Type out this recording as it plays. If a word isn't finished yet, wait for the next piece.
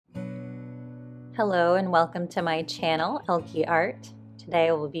Hello and welcome to my channel, Elkie Art. Today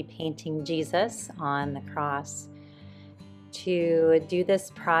I will be painting Jesus on the cross. To do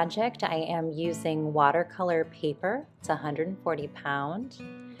this project I am using watercolor paper. It's 140 pound,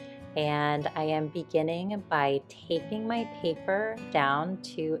 and I am beginning by taping my paper down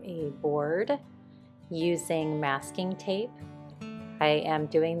to a board using masking tape. I am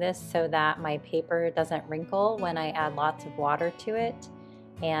doing this so that my paper doesn't wrinkle when I add lots of water to it.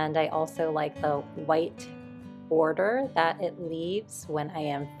 And I also like the white border that it leaves when I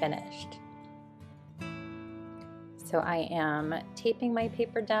am finished. So I am taping my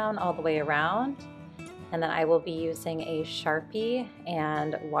paper down all the way around, and then I will be using a Sharpie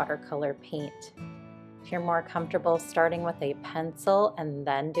and watercolor paint. If you're more comfortable starting with a pencil and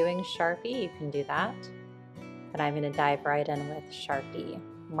then doing Sharpie, you can do that. But I'm going to dive right in with Sharpie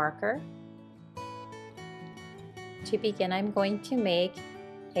marker. To begin, I'm going to make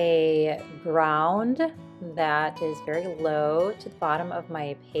a ground that is very low to the bottom of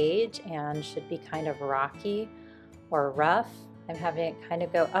my page and should be kind of rocky or rough. I'm having it kind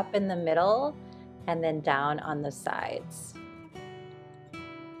of go up in the middle and then down on the sides.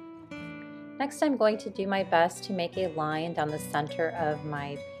 Next, I'm going to do my best to make a line down the center of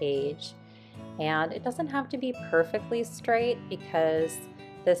my page. And it doesn't have to be perfectly straight because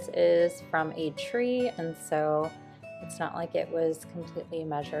this is from a tree, and so it's not like it was completely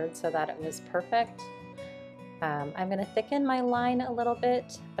measured so that it was perfect. I'm going to thicken my line a little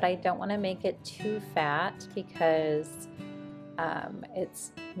bit, but I don't want to make it too fat because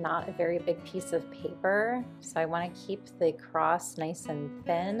it's not a very big piece of paper. So I want to keep the cross nice and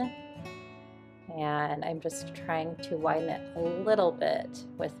thin. And I'm just trying to widen it a little bit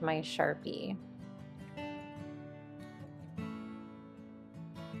with my Sharpie.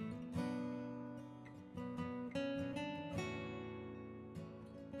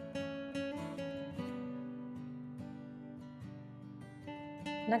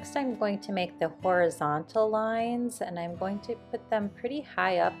 Next, I'm going to make the horizontal lines, and I'm going to put them pretty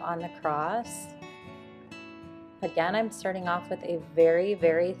high up on the cross. Again, I'm starting off with a very,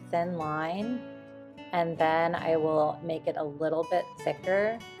 very thin line, and then I will make it a little bit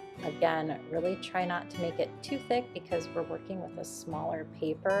thicker. Again, really try not to make it too thick because we're working with a smaller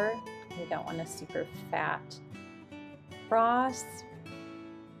paper. We don't want a super fat cross.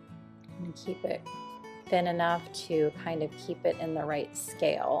 And keep it thin enough to kind of keep it in the right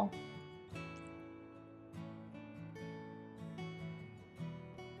scale.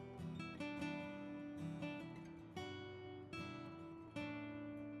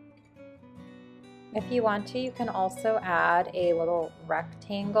 If you want to, you can also add a little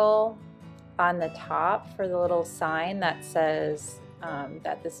rectangle on the top for the little sign that says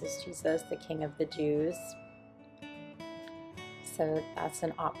that this is Jesus, the King of the Jews. So that's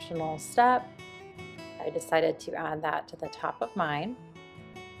an optional step. I decided to add that to the top of mine.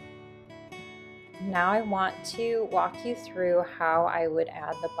 Now I want to walk you through how I would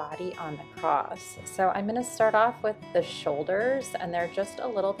add the body on the cross. So I'm going to start off with the shoulders, and they're just a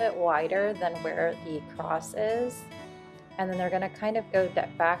little bit wider than where the cross is. And then they're going to kind of go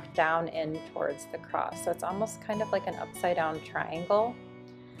back down in towards the cross. So it's almost kind of like an upside down triangle.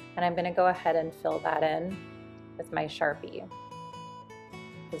 And I'm going to go ahead and fill that in with my Sharpie.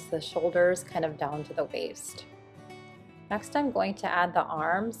 Is the shoulders kind of down to the waist. Next, I'm going to add the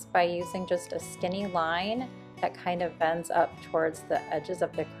arms by using just a skinny line that kind of bends up towards the edges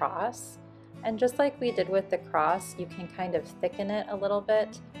of the cross. And just like we did with the cross, you can kind of thicken it a little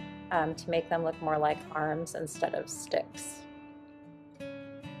bit to make them look more like arms instead of sticks.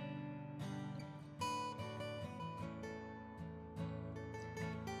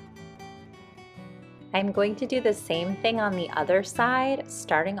 I'm going to do the same thing on the other side,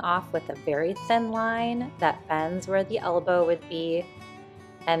 starting off with a very thin line that bends where the elbow would be,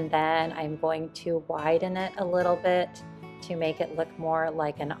 and then I'm going to widen it a little bit to make it look more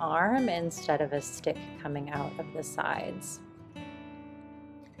like an arm instead of a stick coming out of the sides.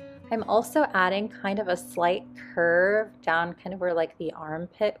 I'm also adding kind of a slight curve down kind of where like the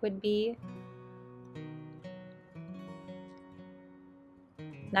armpit would be.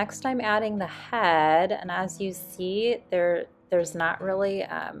 Next, I'm adding the head, and as you see, there's not really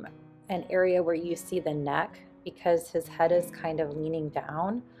an area where you see the neck because his head is kind of leaning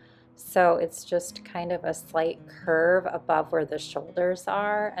down. So it's just kind of a slight curve above where the shoulders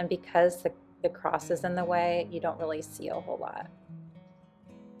are, and because the cross is in the way, you don't really see a whole lot.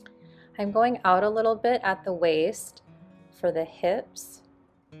 I'm going out a little bit at the waist for the hips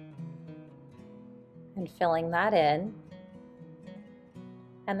and filling that in.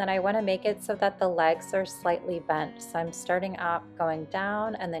 And then I want to make it so that the legs are slightly bent. So I'm starting up, going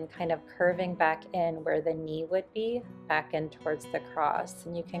down, and then kind of curving back in where the knee would be, back in towards the cross.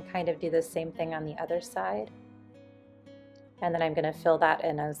 And you can kind of do the same thing on the other side. And then I'm going to fill that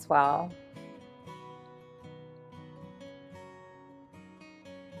in as well.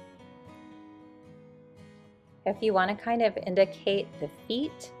 If you want to kind of indicate the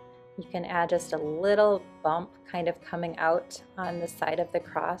feet, you can add just a little bump kind of coming out on the side of the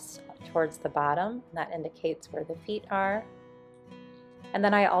cross towards the bottom. That indicates where the feet are. And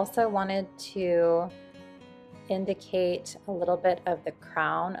then I also wanted to indicate a little bit of the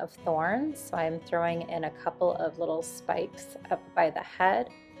crown of thorns. So I'm throwing in a couple of little spikes up by the head,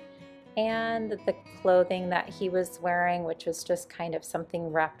 and the clothing that he was wearing, which was just kind of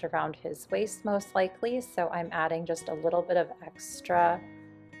something wrapped around his waist most likely. So I'm adding just a little bit of extra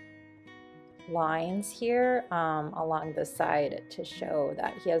lines here along the side to show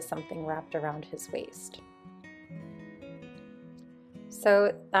that he has something wrapped around his waist.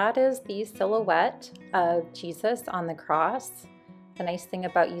 So that is the silhouette of Jesus on the cross. The nice thing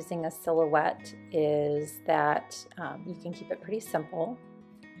about using a silhouette is that you can keep it pretty simple.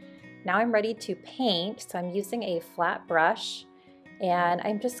 Now I'm ready to paint, so I'm using a flat brush, and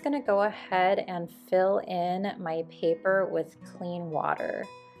I'm just going to go ahead and fill in my paper with clean water.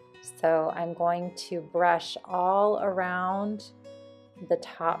 So I'm going to brush all around the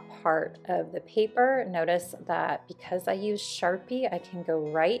top part of the paper. Notice that because I use Sharpie, I can go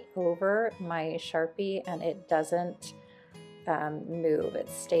right over my Sharpie and it doesn't move, it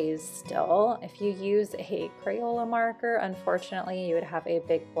stays still. If you use a Crayola marker, unfortunately you would have a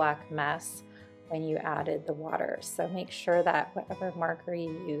big black mess when you added the water. So make sure that whatever marker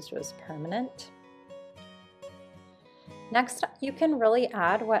you used was permanent. Next, you can really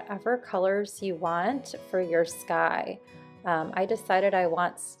add whatever colors you want for your sky. I decided I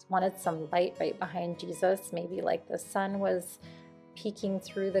wanted some light right behind Jesus, maybe like the sun was peeking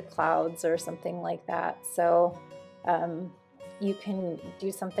through the clouds or something like that. So you can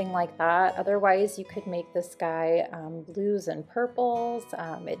do something like that. Otherwise, you could make the sky blues and purples.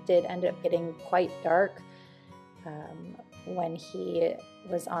 It did end up getting quite dark when he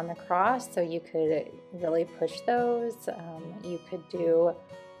was on the cross, so you could really push those. You could do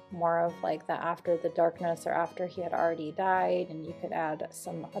more of like the after the darkness or after he had already died, and you could add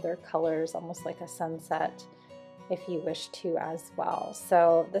some other colors, almost like a sunset, if you wish to as well.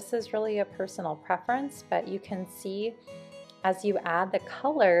 So this is really a personal preference, but you can see as you add the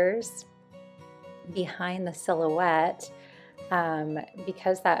colors behind the silhouette,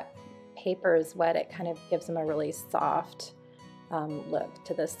 because that paper is wet, it kind of gives them a really soft look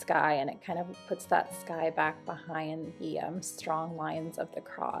to the sky, and it kind of puts that sky back behind the strong lines of the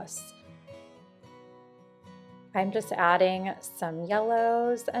cross. I'm just adding some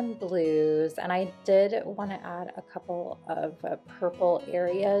yellows and blues, and I did want to add a couple of purple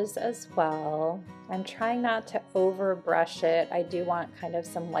areas as well. I'm trying not to over brush it. I do want kind of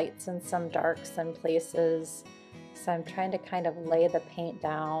some lights and some darks in places. So I'm trying to kind of lay the paint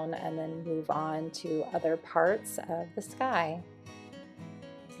down and then move on to other parts of the sky.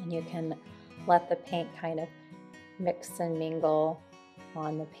 And you can let the paint kind of mix and mingle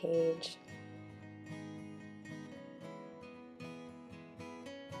on the page.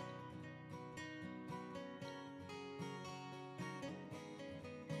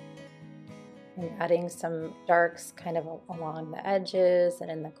 I'm adding some darks kind of along the edges and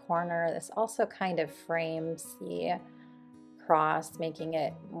in the corner. This also kind of frames the cross, making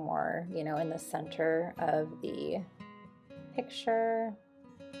it more, you know, in the center of the picture.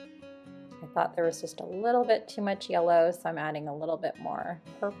 I thought there was just a little bit too much yellow, so I'm adding a little bit more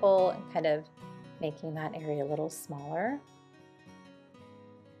purple and kind of making that area a little smaller.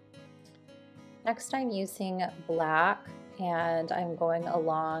 Next, I'm using black, and I'm going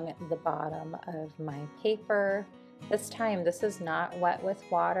along the bottom of my paper. This time, this is not wet with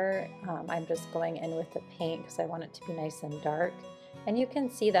water. I'm just going in with the paint because I want it to be nice and dark. And you can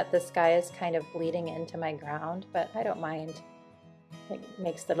see that the sky is kind of bleeding into my ground, but I don't mind. It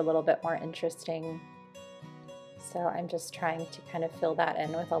makes it a little bit more interesting. So I'm just trying to kind of fill that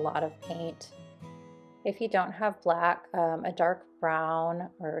in with a lot of paint. If you don't have black, a dark brown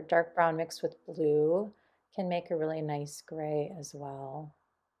or dark brown mixed with blue can make a really nice gray as well.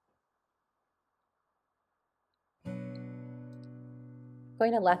 I'm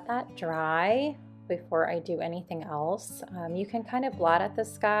going to let that dry before I do anything else. You can kind of blot at the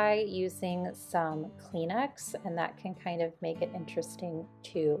sky using some Kleenex, and that can kind of make it interesting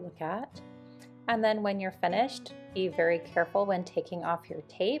to look at. And then when you're finished, be very careful when taking off your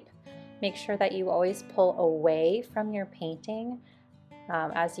tape. Make sure that you always pull away from your painting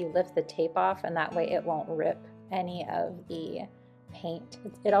as you lift the tape off, and that way it won't rip any of the paint.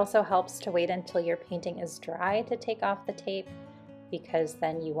 It also helps to wait until your painting is dry to take off the tape, because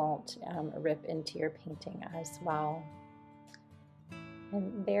then you won't rip into your painting as well.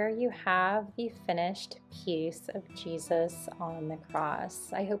 And there you have the finished piece of Jesus on the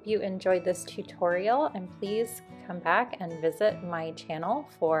cross. I hope you enjoyed this tutorial, and please come back and visit my channel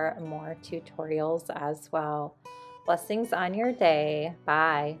for more tutorials as well. Blessings on your day.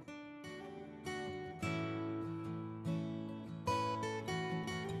 Bye.